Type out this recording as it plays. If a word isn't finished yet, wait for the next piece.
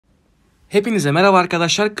Hepinize merhaba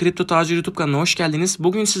arkadaşlar. Kripto Tacir YouTube kanalına hoş geldiniz.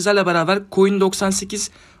 Bugün sizlerle beraber COİN98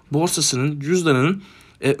 borsasının cüzdanının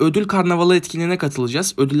ödül karnavalı etkinliğine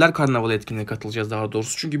katılacağız. Ödüller karnavalı etkinliğine katılacağız daha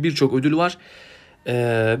doğrusu. Çünkü birçok ödül var.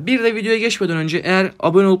 Bir de videoya geçmeden önce eğer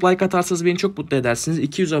abone olup like atarsanız beni çok mutlu edersiniz.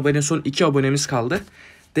 200 abone son 2 abonemiz kaldı.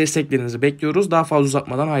 Desteklerinizi bekliyoruz. Daha fazla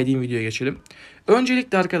uzatmadan haydi videoya geçelim.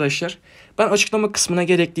 Öncelikle arkadaşlar ben açıklama kısmına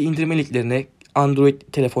gerekli indirme linklerini Android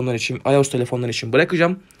telefonlar için, iOS telefonlar için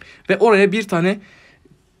bırakacağım. Ve oraya bir tane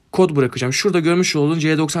kod bırakacağım. Şurada görmüş olduğunuz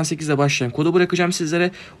C98 ile başlayan kodu bırakacağım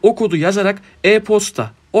sizlere. O kodu yazarak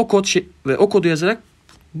e-posta, ve o kodu yazarak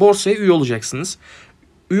borsaya üye olacaksınız.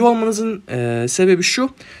 Üye olmanızın sebebi şu.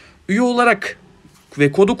 Üye olarak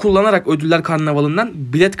ve kodu kullanarak ödüller karnavalından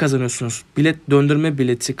bilet kazanıyorsunuz. Bilet döndürme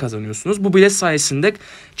bileti kazanıyorsunuz. Bu bilet sayesinde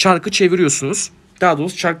çarkı çeviriyorsunuz. Daha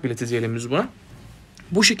doğrusu çark bileti diyelim biz buna.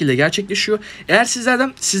 Bu şekilde gerçekleşiyor. Eğer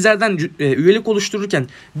sizlerden üyelik oluştururken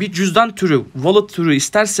bir cüzdan türü, wallet türü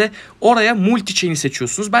isterse oraya multi chain'i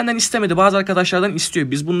seçiyorsunuz. Benden istemedi. Bazı arkadaşlardan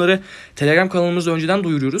istiyor. Biz bunları Telegram kanalımızda önceden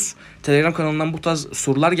duyuruyoruz. Telegram kanalından bu tarz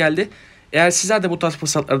sorular geldi. Eğer sizler de bu tarz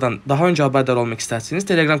fırsatlardan daha önce haberdar olmak isterseniz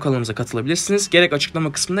Telegram kanalımıza katılabilirsiniz. Gerek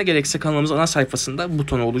açıklama kısmında gerekse kanalımızın ana sayfasında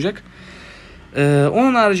butonu olacak.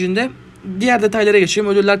 Onun haricinde diğer detaylara geçelim.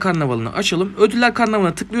 Ödüller karnavalını açalım. Ödüller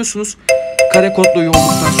karnavalına tıklıyorsunuz. Kare kodla üye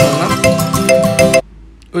olduktan sonra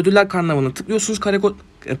ödüller karnavalına tıklıyorsunuz.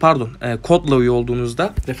 Kodla üye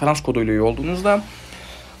olduğunuzda, referans koduyla üye olduğunuzda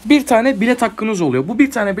bir tane bilet hakkınız oluyor. Bu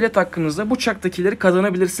bir tane bilet hakkınızda bu çarktakileri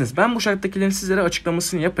kazanabilirsiniz. Ben bu çarktakilerin sizlere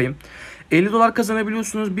açıklamasını yapayım. 50 dolar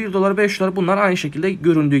kazanabiliyorsunuz. 1 dolar, 5 dolar bunlar aynı şekilde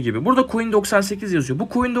göründüğü gibi. Burada COİN98 yazıyor. Bu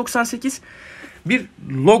COİN98 bir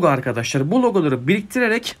logo arkadaşlar. Bu logoları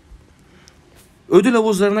biriktirerek ödül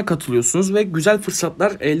havuzlarına katılıyorsunuz ve güzel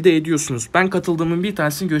fırsatlar elde ediyorsunuz. Ben katıldığımın bir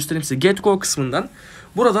tanesini göstereyim size. Get Go kısmından.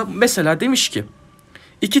 Burada mesela demiş ki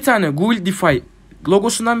 2 tane Google DeFi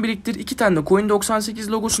logosundan biriktir. 2 tane de COİN98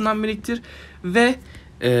 logosundan biriktir. Ve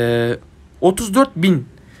 34.000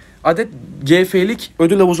 adet GF'lik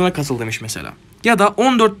ödül havuzuna katıl demiş mesela. Ya da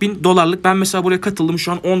 14.000 dolarlık ben mesela buraya katıldım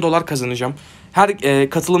şu an 10 dolar kazanacağım. Her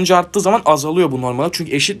katılımcı arttığı zaman azalıyor bu normalde.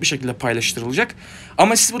 Çünkü eşit bir şekilde paylaştırılacak.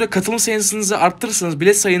 Ama siz burada katılım sayınızı arttırırsanız,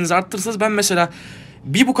 bilet sayınızı arttırırsanız ben mesela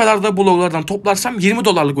bu kadar da bu logolardan toplarsam 20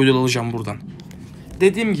 dolarlık ödül alacağım buradan.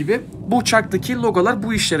 Dediğim gibi bu çarktaki logolar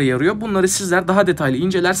bu işlere yarıyor. Bunları sizler daha detaylı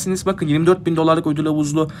incelersiniz. Bakın 24.000 dolarlık ödül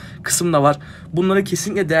havuzlu kısım da var. Bunları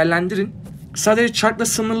kesinlikle değerlendirin. Sadece çarkla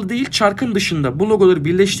sınırlı değil, çarkın dışında bu logoları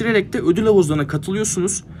birleştirerek de ödül havuzlarına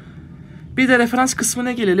katılıyorsunuz. Bir de referans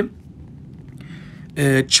kısmına gelelim.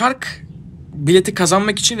 Çark bileti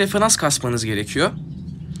kazanmak için referans kasmanız gerekiyor.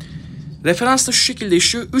 Referans da şu şekilde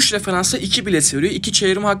işliyor. 3 referansa 2 bilet veriyor. 2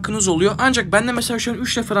 çevirme hakkınız oluyor. Ancak bende mesela şu an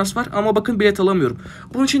 3 referans var ama bakın bilet alamıyorum.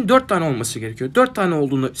 Bunun için 4 tane olması gerekiyor. 4 tane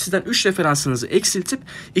olduğunda sizden 3 referansınızı eksiltip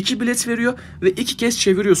 2 bilet veriyor ve 2 kez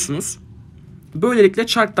çeviriyorsunuz. Böylelikle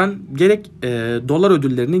çarktan gerek dolar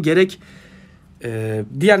ödüllerini gerek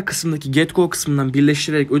diğer kısımdaki GetGo kısmından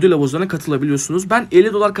birleştirerek ödül havuzlarına katılabiliyorsunuz. Ben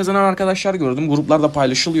 50 dolar kazanan arkadaşlar gördüm. Gruplarda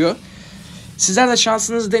paylaşılıyor. Sizler de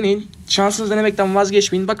şansınızı deneyin. Şansınızı denemekten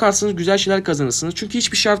vazgeçmeyin. Bakarsanız güzel şeyler kazanırsınız. Çünkü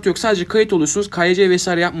hiçbir şart yok. Sadece kayıt oluyorsunuz. KYC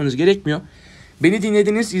vesaire yapmanız gerekmiyor. Beni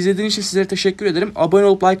dinlediğiniz, izlediğiniz için sizlere teşekkür ederim. Abone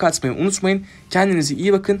olup like atmayı unutmayın. Kendinize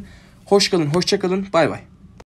iyi bakın. Hoş kalın, hoşça kalın. Bay bay.